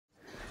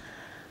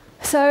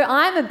So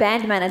I'm a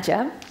band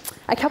manager.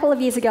 A couple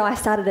of years ago, I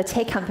started a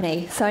tech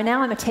company, so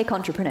now I'm a tech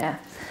entrepreneur.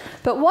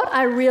 But what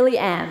I really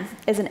am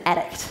is an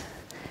addict.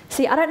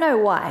 See, I don't know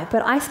why,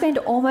 but I spend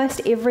almost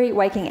every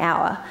waking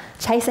hour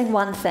chasing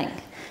one thing,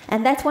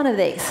 and that's one of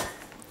these.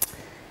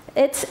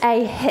 It's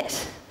a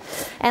hit.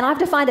 And I've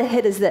defined a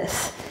hit as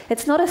this.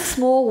 It's not a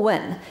small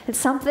win. It's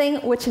something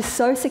which is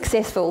so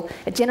successful,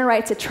 it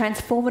generates a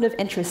transformative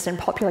interest in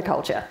popular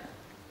culture.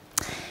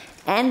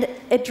 And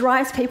it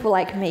drives people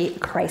like me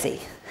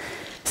crazy.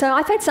 So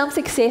I've had some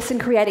success in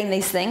creating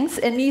these things.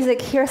 In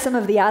music, here are some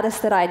of the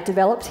artists that I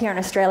developed here in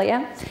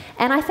Australia.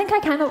 And I think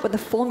I came up with a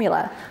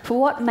formula for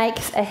what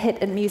makes a hit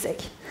in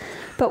music.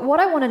 But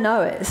what I want to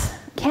know is,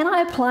 can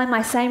I apply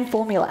my same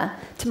formula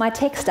to my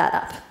tech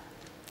startup?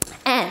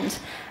 And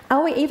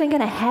are we even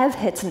going to have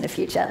hits in the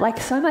future? Like,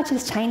 so much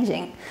is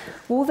changing.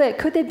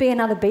 Could there be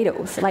another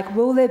Beatles? Like,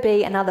 will there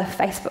be another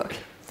Facebook?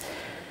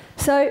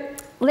 So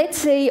let's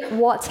see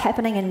what's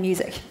happening in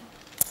music.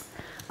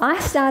 I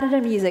started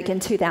in music in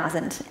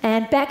 2000,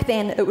 and back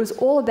then it was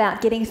all about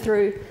getting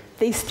through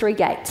these 3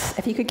 gates.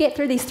 If you could get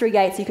through these 3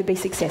 gates, you could be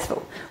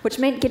successful, which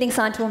meant getting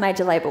signed to a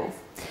major label.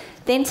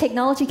 Then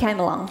technology came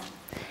along,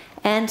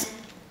 and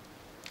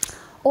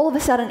all of a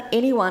sudden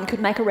anyone could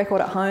make a record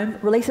at home,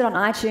 release it on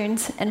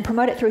iTunes, and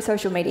promote it through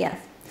social media.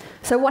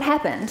 So what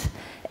happened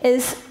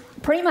is,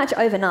 pretty much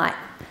overnight,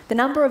 the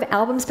number of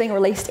albums being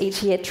released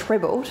each year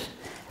trebled.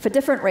 For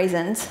different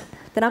reasons,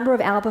 the number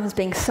of albums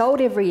being sold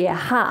every year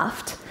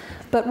halved.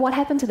 But what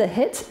happened to the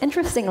hits?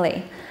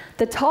 Interestingly,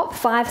 the top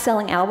 5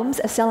 selling albums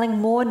are selling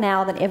more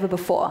now than ever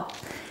before.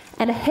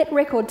 And a hit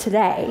record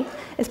today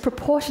is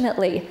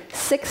proportionately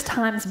 6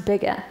 times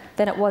bigger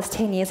than it was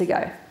 10 years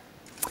ago.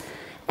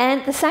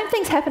 And the same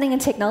thing's happening in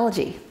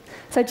technology.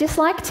 So just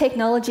like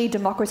technology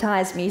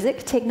democratized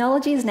music,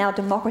 technology is now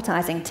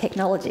democratizing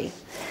technology.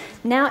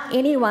 Now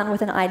anyone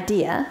with an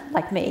idea,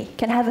 like me,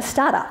 can have a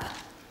startup.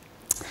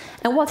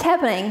 And what's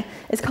happening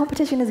is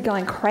competition is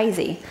going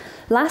crazy.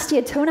 Last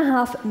year,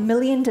 2.5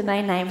 million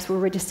domain names were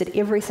registered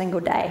every single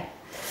day.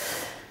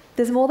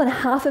 There's more than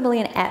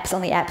 500,000 apps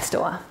on the App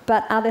Store,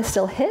 but are there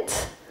still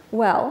hits?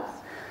 Well,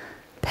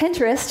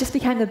 Pinterest just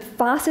became the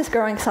fastest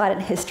growing site in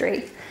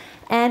history,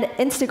 and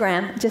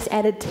Instagram just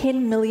added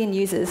 10 million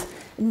users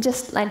in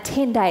just like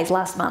 10 days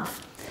last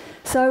month.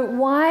 So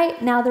why,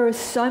 now there is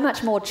so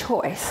much more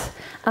choice,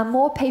 are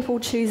more people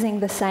choosing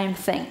the same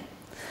thing?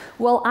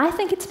 Well, I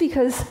think it's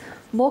because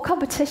more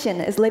competition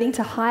is leading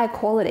to higher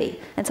quality,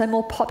 and so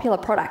more popular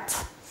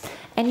products.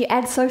 And you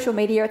add social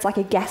media, it's like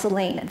a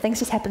gasoline, and things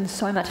just happen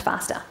so much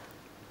faster.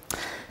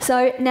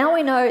 So now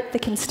we know there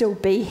can still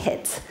be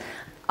hits.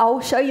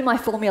 I'll show you my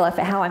formula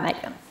for how I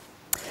make them.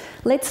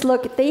 Let's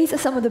look, these are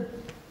some of the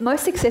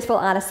most successful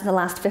artists in the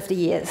last 50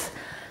 years.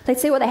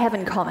 Let's see what they have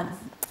in common.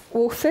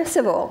 Well, first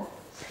of all,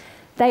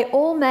 they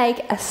all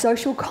make a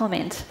social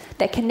comment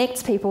that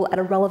connects people at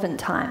a relevant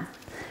time.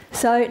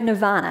 So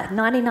Nirvana,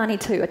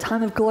 1992, a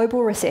time of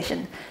global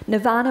recession.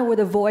 Nirvana were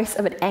the voice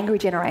of an angry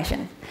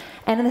generation.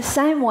 And in the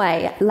same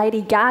way,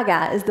 Lady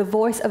Gaga is the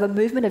voice of a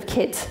movement of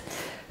kids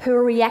who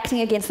are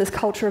reacting against this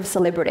culture of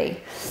celebrity.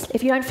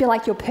 If you don't feel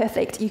like you're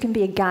perfect, you can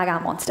be a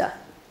Gaga monster.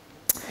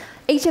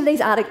 Each of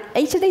these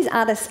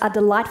artists are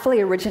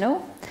delightfully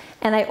original,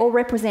 and they all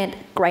represent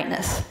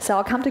greatness. So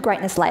I'll come to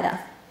greatness later.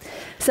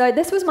 So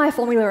this was my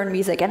formula in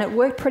music, and it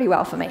worked pretty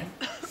well for me.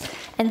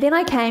 And then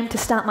I came to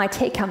start my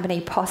tech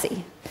company,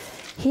 Posse.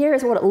 Here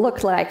is what it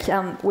looked like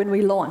when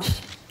we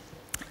launched.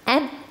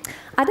 And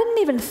I didn't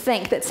even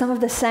think that some of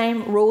the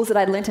same rules that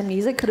I'd learnt in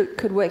music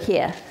could work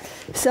here.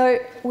 So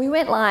we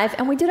went live,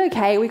 and we did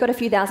okay. We got a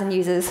few thousand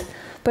users,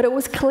 but it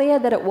was clear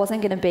that it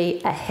wasn't going to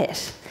be a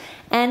hit.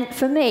 And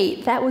for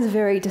me, that was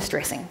very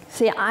distressing.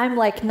 See, I'm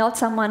like not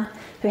someone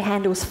who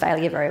handles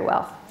failure very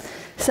well.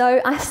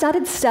 So I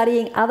started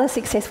studying other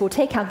successful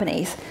tech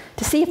companies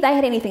to see if they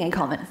had anything in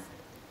common.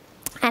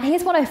 And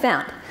here's what I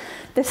found.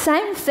 The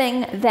same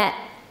thing that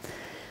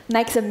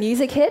makes a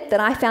music hit,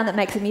 that I found that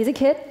makes a music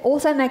hit,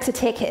 also makes a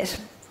tech hit.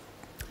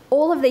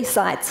 All of these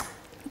sites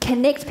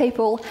connect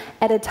people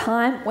at a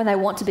time when they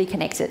want to be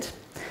connected.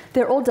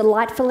 They're all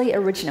delightfully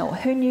original.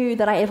 Who knew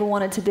that I ever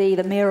wanted to be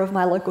the mayor of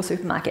my local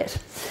supermarket?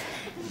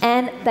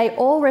 And they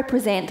all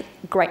represent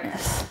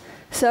greatness.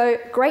 So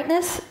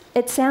greatness,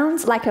 it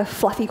sounds like a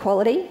fluffy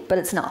quality, but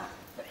it's not.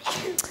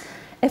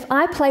 If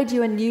I played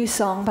you a new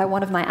song by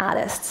one of my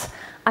artists,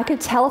 I could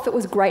tell if it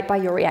was great by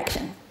your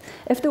reaction.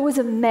 If there was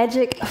a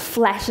magic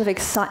flash of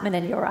excitement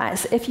in your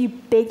eyes, if you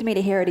begged me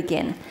to hear it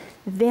again,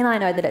 then I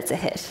know that it's a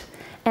hit.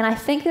 And I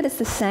think that it's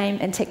the same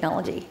in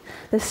technology.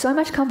 There's so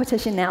much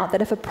competition now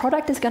that if a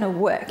product is going to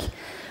work,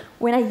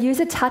 when a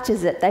user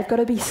touches it, they've got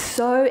to be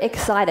so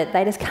excited,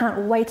 they just can't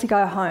wait to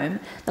go home.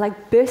 They're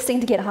like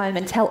bursting to get home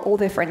and tell all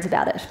their friends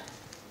about it.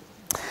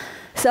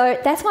 So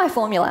that's my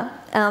formula.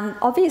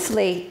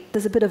 Obviously,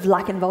 there's a bit of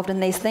luck involved in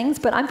these things,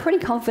 but I'm pretty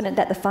confident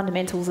that the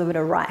fundamentals of it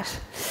are right.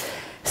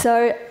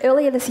 So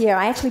earlier this year,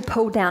 I actually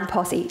pulled down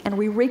Posse, and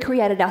we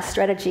recreated our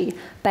strategy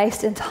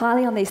based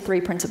entirely on these 3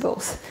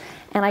 principles.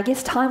 And I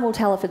guess time will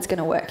tell if it's going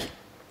to work.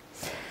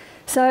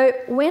 So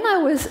when I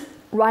was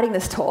writing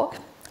this talk,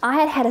 I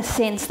had had a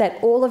sense that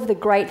all of the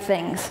great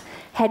things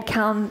had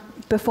come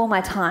before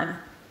my time.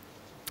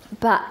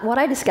 But what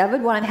I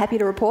discovered, what I'm happy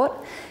to report,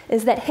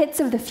 is that hits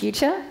of the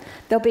future,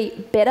 they'll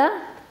be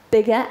better,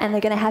 bigger, and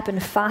they're going to happen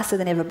faster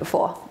than ever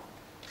before.